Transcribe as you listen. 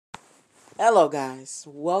Hello, guys.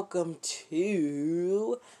 Welcome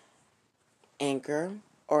to Anchor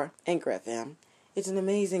or Anchor FM. It's an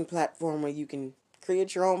amazing platform where you can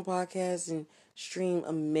create your own podcast and stream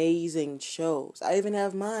amazing shows. I even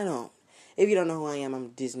have mine on. If you don't know who I am, I'm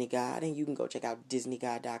Disney God, and you can go check out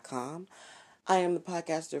DisneyGod.com. I am the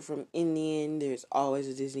podcaster from In the End, There's Always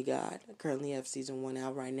a Disney God. I currently have season 1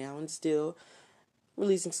 out right now and still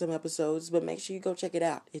releasing some episodes, but make sure you go check it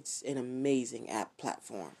out. It's an amazing app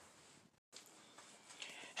platform.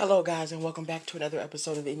 Hello, guys, and welcome back to another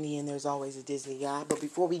episode of In the End, There's Always a Disney God. But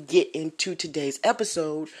before we get into today's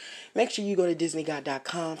episode, make sure you go to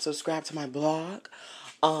DisneyGod.com, subscribe to my blog,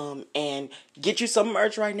 and get you some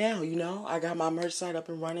merch right now. You know, I got my merch site up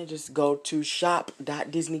and running. Just go to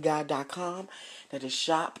shop.disneygod.com. That is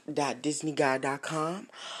shop.disneygod.com.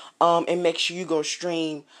 And make sure you go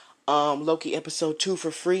stream Loki episode 2 for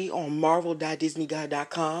free on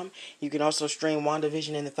marvel.disneygod.com. You can also stream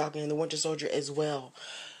WandaVision and the Falcon and the Winter Soldier as well.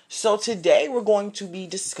 So today we're going to be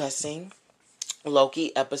discussing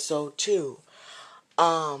Loki episode 2.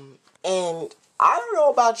 And I don't know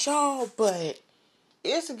about y'all, but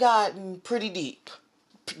it's gotten pretty deep.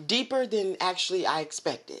 Deeper than actually I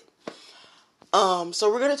expected.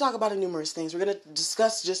 So we're going to talk about numerous things. We're going to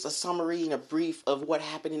discuss just a summary and a brief of what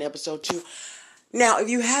happened in episode 2. Now, if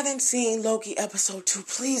you haven't seen Loki episode 2,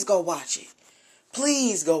 please go watch it.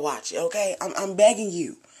 Please go watch it, okay? I'm begging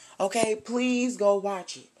you, okay? Please go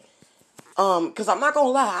watch it. Because I'm not gonna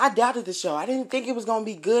lie, I doubted the show. I didn't think it was gonna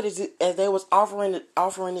be good as they was offering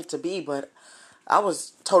it to be, but I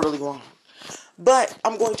was totally wrong. But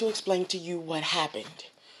I'm going to explain to you what happened.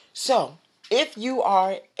 So, if you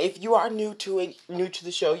are new to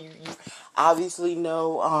the show, you obviously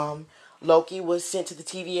know Loki was sent to the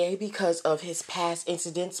TVA because of his past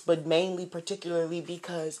incidents, but particularly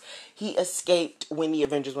because he escaped when the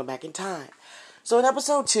Avengers went back in time. So in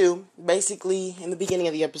episode 2, basically in the beginning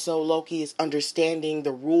of the episode, Loki is understanding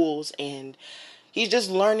the rules and he's just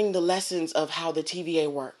learning the lessons of how the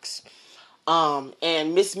TVA works.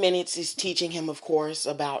 And Miss Minutes is teaching him, of course,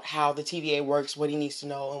 about how the TVA works, what he needs to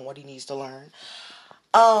know and what he needs to learn.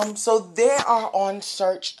 So they are on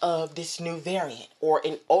search of this new variant, or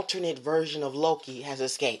an alternate version of Loki has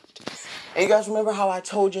escaped. And you guys remember how I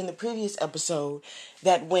told you in the previous episode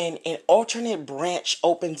that when an alternate branch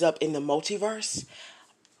opens up in the multiverse,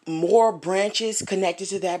 more branches connected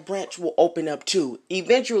to that branch will open up too,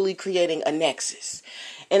 eventually creating a nexus.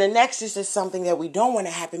 And a nexus is something that we don't want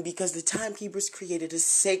to happen because the timekeepers created a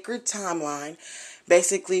sacred timeline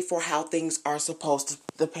basically for how things are supposed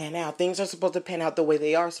to pan out. Things are supposed to pan out the way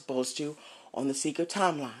they are supposed to on the secret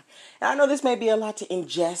timeline. And I know this may be a lot to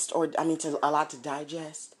ingest, a lot to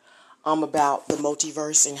digest about the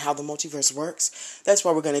multiverse and how the multiverse works. That's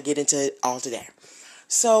why we're going to get into it all today.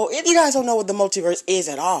 So if you guys don't know what the multiverse is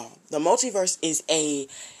at all, the multiverse is a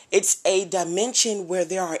dimension where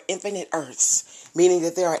there are infinite Earths, meaning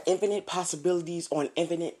that there are infinite possibilities on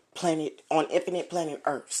infinite planet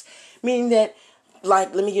Earths. Meaning that,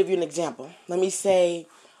 like, let me give you an example. Let me say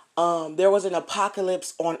there was an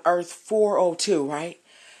apocalypse on Earth 402, right?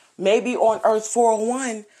 Maybe on Earth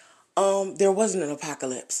 401, there wasn't an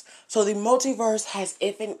apocalypse. So the multiverse has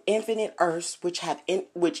infinite Earths, which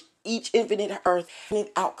each infinite Earth,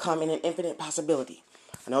 infinite outcome, and an infinite possibility.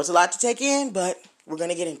 I know it's a lot to take in, but we're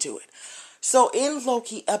gonna get into it. So in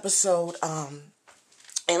Loki episode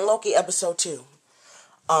 2,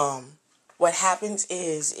 what happens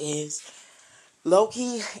is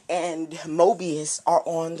Loki and Mobius are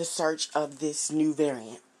on the search of this new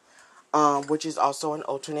variant, which is also an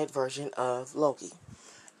alternate version of Loki.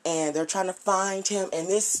 And they're trying to find him. And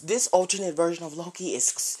this alternate version of Loki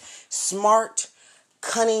is smart,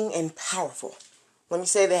 cunning, and powerful. Let me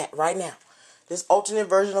say that right now. This alternate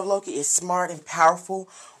version of Loki is smart and powerful.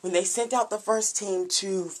 When they sent out the first team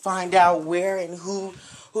to find out where and who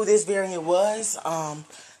this variant was,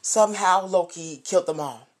 somehow Loki killed them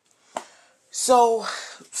all. So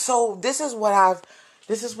this is what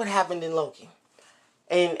happened in Loki.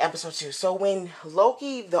 In episode 2. So when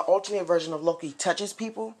Loki, the alternate version of Loki, touches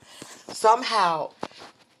people, somehow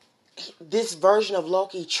this version of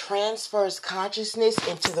Loki transfers consciousness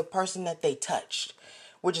into the person that they touched,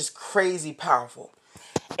 which is crazy powerful.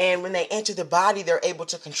 And when they enter the body, they're able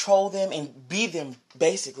to control them and be them,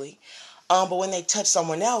 basically. But when they touch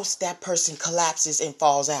someone else, that person collapses and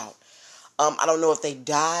falls out. I don't know if they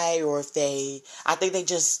die or if I think they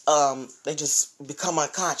just become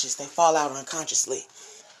unconscious. They fall out unconsciously.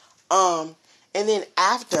 And then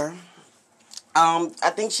after,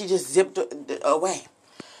 I think she just zipped away.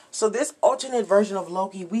 So this alternate version of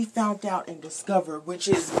Loki, we found out and discovered, which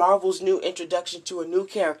is Marvel's new introduction to a new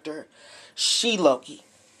character, She-Loki.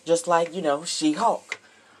 just like, She-Hulk.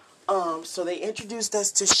 So they introduced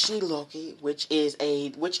us to She-Loki, which is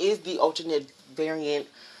the alternate variant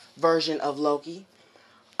version of Loki.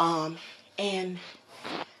 And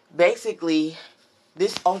basically,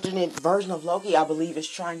 this alternate version of Loki, I believe, is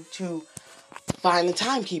trying to find the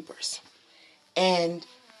timekeepers. And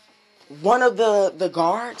one of the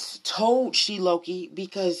guards told She-Loki,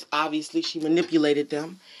 because obviously she manipulated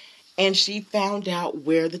them, and she found out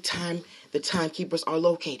where the timekeepers are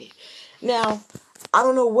located. Now, I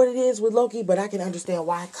don't know what it is with Loki, but I can understand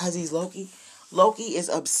why, because he's Loki. Loki is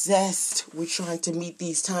obsessed with trying to meet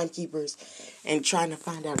these timekeepers and trying to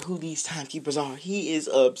find out who these timekeepers are. He is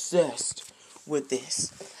obsessed with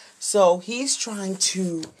this. So he's trying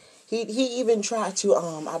to, he even tried to,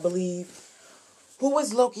 I believe, who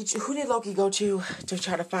did Loki go to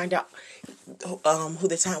try to find out,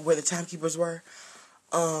 where the timekeepers were?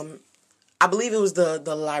 I believe it was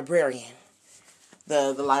the librarian.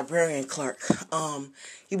 The librarian clerk.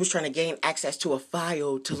 He was trying to gain access to a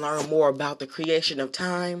file to learn more about the creation of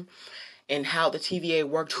time and how the TVA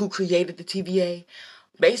worked, who created the TVA.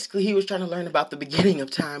 Basically, he was trying to learn about the beginning of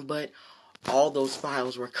time, but all those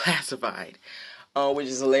files were classified, which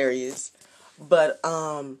is hilarious. But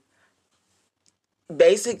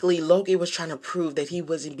basically, Loki was trying to prove that he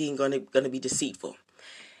wasn't being going to be deceitful,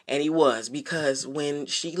 and he was, because when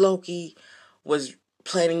She-Loki was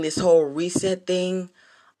planning this whole reset thing,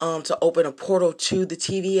 to open a portal to the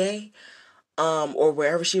TVA, or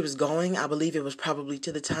wherever she was going. I believe it was probably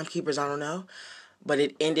to the timekeepers. I don't know, but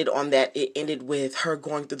it ended on that. It ended with her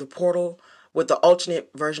going through the portal, with the alternate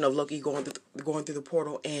version of Loki going through the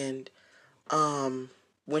portal, and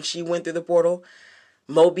when she went through the portal,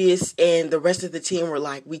 Mobius and the rest of the team were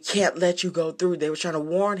like, "We can't let you go through." They were trying to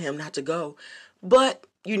warn him not to go, but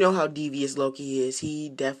you know how devious Loki is. He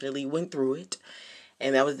definitely went through it,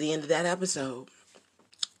 and that was the end of that episode.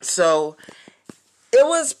 So it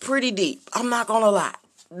was pretty deep. I'm not gonna lie.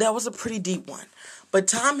 That was a pretty deep one. But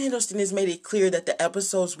Tom Hiddleston has made it clear that the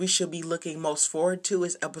episodes we should be looking most forward to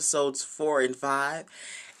is episodes 4 and 5.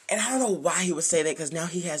 And I don't know why he would say that, because now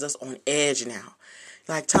he has us on edge now.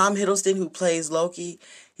 Like Tom Hiddleston, who plays Loki,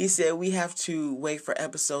 he said we have to wait for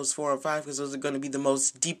episodes 4 and 5 because those are going to be the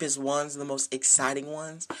most deepest ones, the most exciting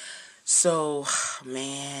ones. So,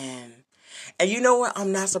 man. And you know what?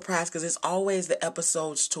 I'm not surprised, because it's always the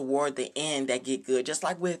episodes toward the end that get good. Just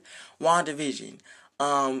like with WandaVision.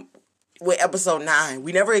 With episode 9.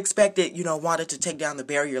 We never expected, Wanda to take down the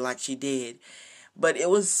barrier like she did. But it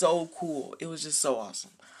was so cool. It was just so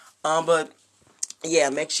awesome. But yeah,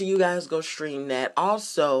 make sure you guys go stream that.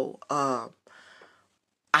 Also, I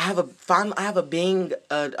have a Microsoft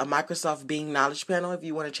Bing knowledge panel. If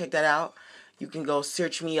you want to check that out, you can go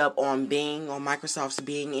search me up on Bing, on Microsoft's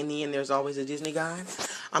Bing. In the end, there's always a Disney guy.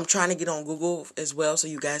 I'm trying to get on Google as well, so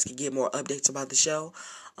you guys can get more updates about the show.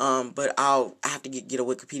 But I have to get a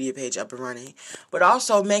Wikipedia page up and running. But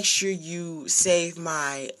also make sure you save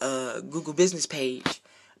my Google business page,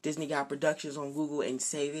 Disney Guy Productions, on Google, and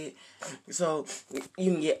save it, so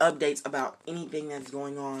you can get updates about anything that's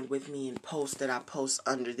going on with me, and posts that I post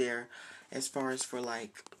under there, as far as for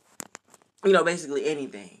basically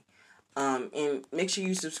anything. And make sure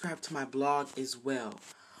you subscribe to my blog as well.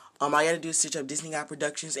 All you gotta do is search up Disney Guy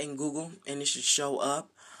Productions in Google, and it should show up.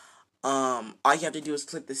 All you have to do is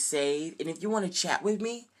click the save, and if you want to chat with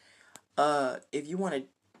me, chat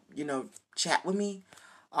with me,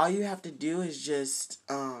 all you have to do is just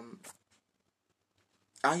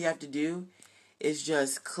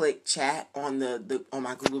click chat on on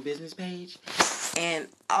my Google business page, and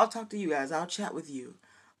I'll talk to you guys. I'll chat with you.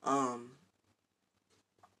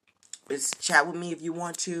 Just chat with me if you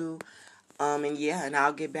want to. And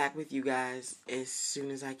I'll get back with you guys as soon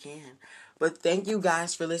as I can. But thank you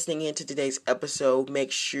guys for listening in to today's episode.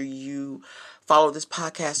 Make sure you follow this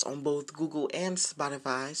podcast on both Google and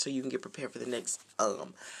Spotify, so you can get prepared for the next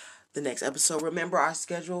episode. Remember, our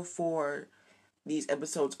schedule for these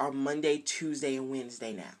episodes are Monday, Tuesday, and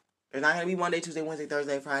Wednesday now. It's not going to be Monday, Tuesday, Wednesday,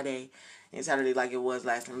 Thursday, Friday, and Saturday like it was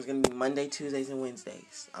last time. It's going to be Monday, Tuesdays, and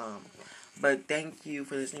Wednesdays. But thank you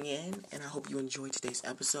for listening in, and I hope you enjoyed today's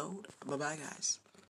episode. Bye-bye, guys.